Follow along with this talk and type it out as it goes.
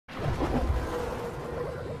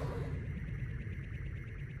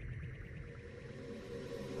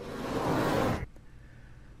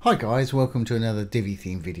Hi guys, welcome to another Divi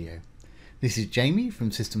Theme video. This is Jamie from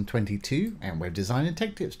System22 and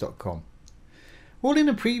webdesignandtechtips.com. Well, in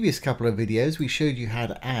a previous couple of videos we showed you how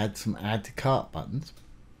to add some add to cart buttons,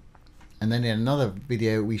 and then in another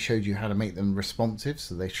video we showed you how to make them responsive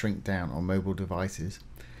so they shrink down on mobile devices.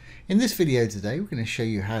 In this video today we're going to show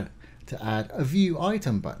you how to add a view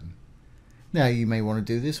item button. Now you may want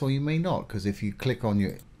to do this or you may not, because if you click on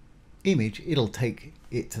your image it'll take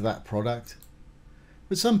it to that product.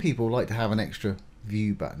 But some people like to have an extra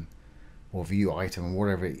view button or view item or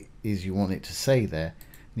whatever it is you want it to say there,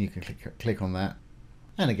 and you can click on that,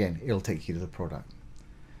 and again it'll take you to the product.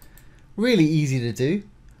 Really easy to do.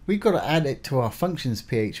 We've got to add it to our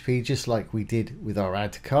functions.php just like we did with our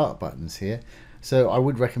add to cart buttons here. So I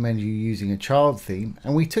would recommend you using a child theme,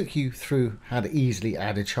 and we took you through how to easily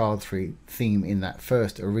add a child theme in that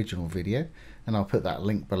first original video, and I'll put that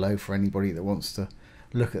link below for anybody that wants to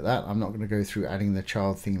look at that. I'm not going to go through adding the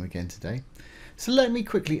child theme again today. So let me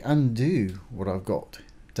quickly undo what I've got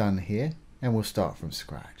done here and we'll start from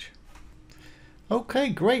scratch. Okay,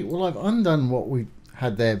 great. Well, I've undone what we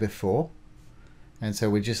had there before, and so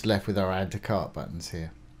we're just left with our add to cart buttons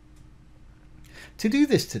here. To do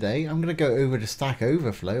this today, I'm going to go over to Stack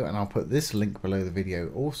Overflow, and I'll put this link below the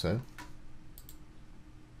video also.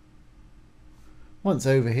 Once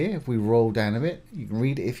over here, if we roll down a bit, you can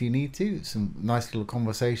read it if you need to. Some nice little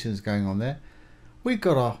conversations going on there. We've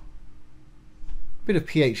got our bit of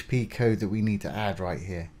PHP code that we need to add right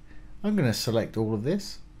here. I'm going to select all of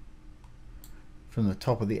this from the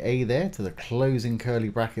top of the A there to the closing curly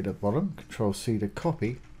bracket at the bottom. Control C to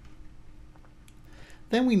copy.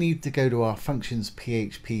 Then we need to go to our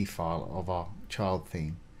functions.php file of our child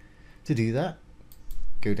theme. To do that,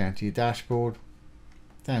 go down to your dashboard,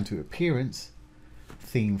 down to Appearance,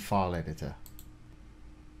 Theme File Editor.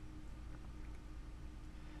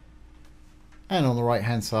 And on the right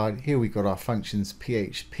hand side here we've got our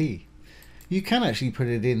functions.php. You can actually put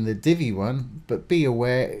it in the Divi one, but be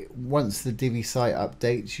aware once the Divi site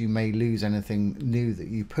updates you may lose anything new that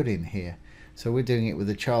you put in here. So we're doing it with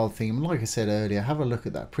the child theme. Like I said earlier, have a look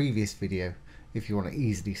at that previous video if you want to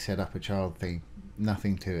easily set up a child theme.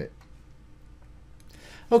 Nothing to it.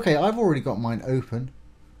 Okay, I've already got mine open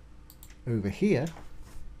over here.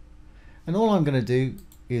 And all I'm going to do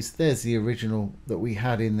is, there's the original that we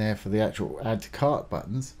had in there for the actual add to cart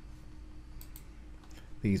buttons.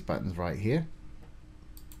 These buttons right here.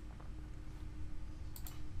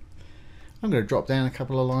 I'm going to drop down a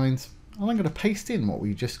couple of lines, and I'm going to paste in what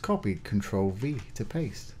we just copied. Control V to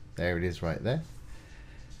paste. There it is right there.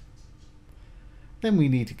 Then we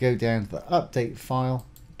need to go down to the update file,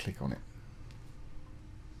 click on it.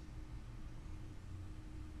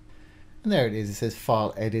 And there it is, it says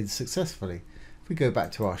file edited successfully. If we go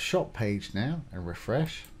back to our shop page now and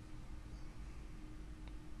refresh,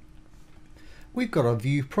 we've got our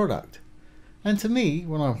view product. And to me,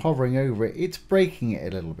 when I'm hovering over it, it's breaking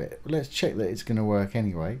it a little bit. Let's check that it's going to work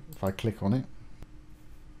anyway. If I click on it,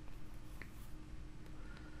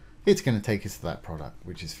 it's going to take us to that product,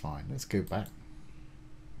 which is fine. Let's go back.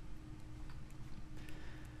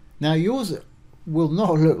 Now yours will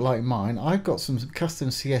not look like mine. I've got some custom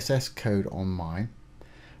CSS code on mine,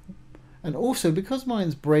 and also because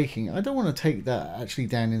mine's breaking, I don't want to take that actually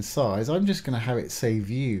down in size. I'm just going to have it say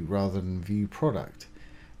view rather than view product.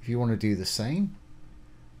 If you want to do the same,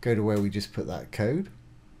 go to where we just put that code.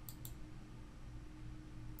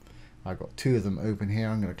 I've got two of them open here.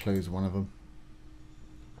 I'm going to close one of them,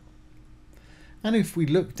 and if we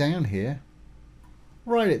look down here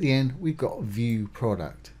right at the end, we've got view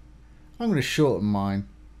product. I'm going to shorten mine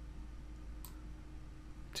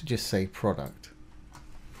to just say product.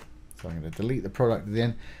 So I'm going to delete the product at the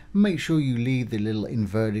end. Make sure you leave the little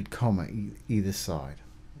inverted comma either side.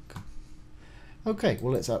 Okay,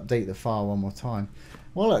 well let's update the file one more time.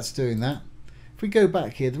 While that's doing that, if we go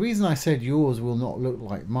back here, the reason I said yours will not look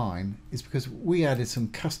like mine is because we added some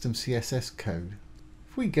custom CSS code.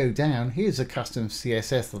 If we go down, here's a custom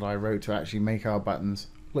CSS that I wrote to actually make our buttons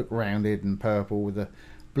look rounded and purple with the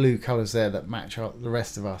blue colors there that match the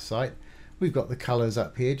rest of our site. We've got the colors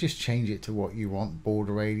up here. Just change it to what you want,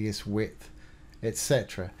 border radius, width,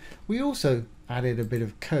 etc. We also added a bit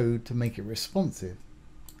of code to make it responsive.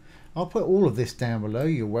 I'll put all of this down below.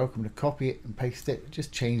 You're welcome to copy it and paste it.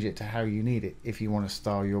 Just change it to how you need it if you want to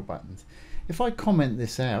style your buttons. If I comment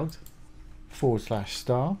this out,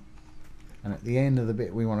 /star, and at the end of the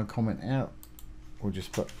bit we want to comment out, we'll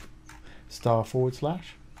just put */.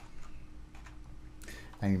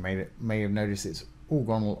 And you may have noticed it's all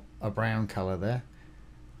gone a brown color there.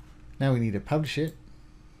 Now we need to publish it.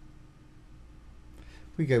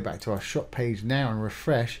 If we go back to our shop page now and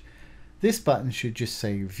refresh, This button should just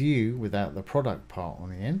say view without the product part on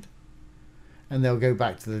the end, and they'll go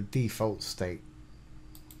back to the default state.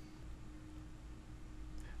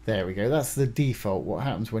 There we go, that's the default, what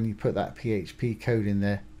happens when you put that PHP code in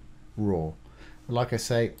there raw. Like I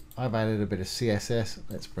say, I've added a bit of CSS,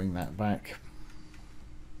 let's bring that back.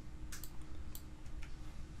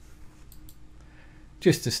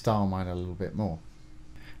 Just to style mine a little bit more.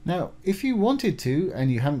 Now, if you wanted to,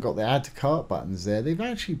 and you haven't got the add to cart buttons there, they've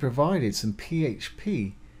actually provided some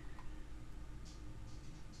PHP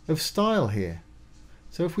of style here.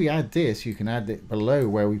 So if we add this, you can add it below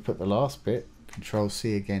where we put the last bit. Control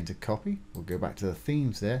C again to copy. We'll go back to the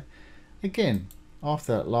themes there. Again,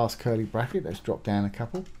 after that last curly bracket, let's drop down a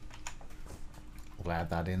couple. We'll add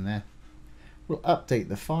that in there. We'll update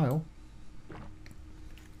the file.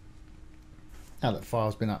 Now that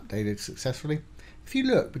file's been updated successfully. If you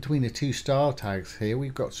look between the two style tags here,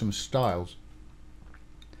 we've got some styles.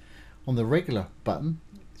 On the regular button,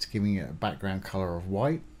 it's giving it a background color of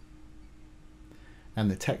white, and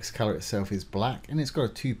the text color itself is black, and it's got a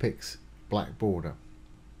 2 pix black border.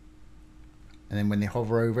 And then when they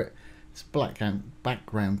hover over it, it's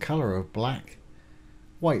background color of black,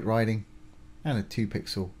 white writing, and a 2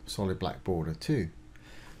 pixel solid black border too.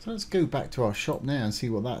 So let's go back to our shop now and see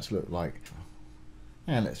what that's looked like.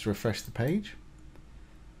 And let's refresh the page.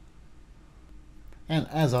 And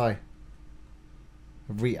as I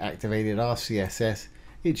have reactivated our CSS,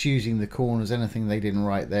 it's using the corners. Anything they didn't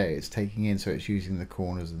write there, it's taking in, so it's using the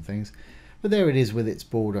corners and things. But there it is with its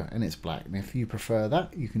border, and it's black. And if you prefer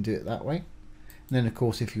that, you can do it that way. And then of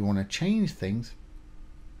course, if you want to change things,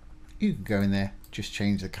 you can go in there, just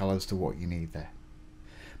change the colors to what you need there.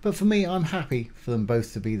 But for me, I'm happy for them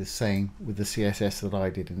both to be the same with the CSS that I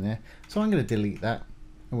did in there. So I'm going to delete that,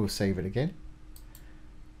 and we'll save it again.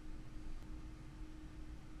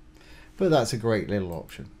 But that's a great little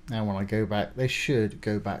option. Now when I go back, they should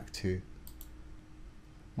go back to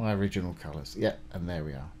my original colors. Yeah, and there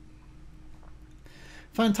we are.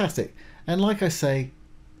 Fantastic. And like I say,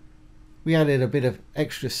 we added a bit of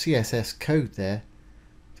extra CSS code there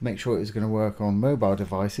to make sure it was going to work on mobile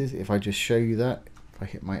devices. If I just show you that, if I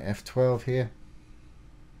hit my F12 here,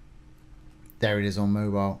 there it is on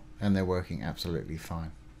mobile, and they're working absolutely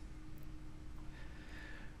fine.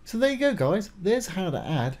 So there you go, guys. There's how to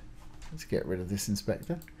add. Let's get rid of this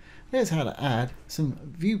inspector. There's how to add some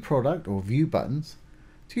view product or view buttons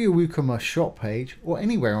to your WooCommerce shop page or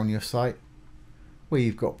anywhere on your site where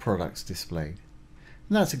you've got products displayed.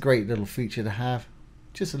 And that's a great little feature to have.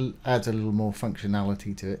 Just adds a little more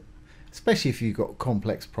functionality to it, especially if you've got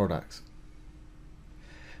complex products.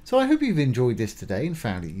 So I hope you've enjoyed this today and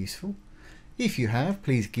found it useful. If you have,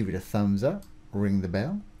 please give it a thumbs up, ring the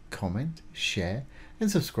bell, comment, share,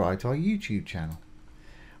 and subscribe to our YouTube channel.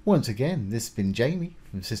 Once again, this has been Jamie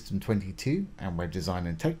from System22 and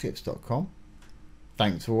webdesignandtechtips.com.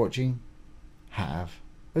 Thanks for watching. Have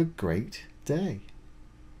a great day.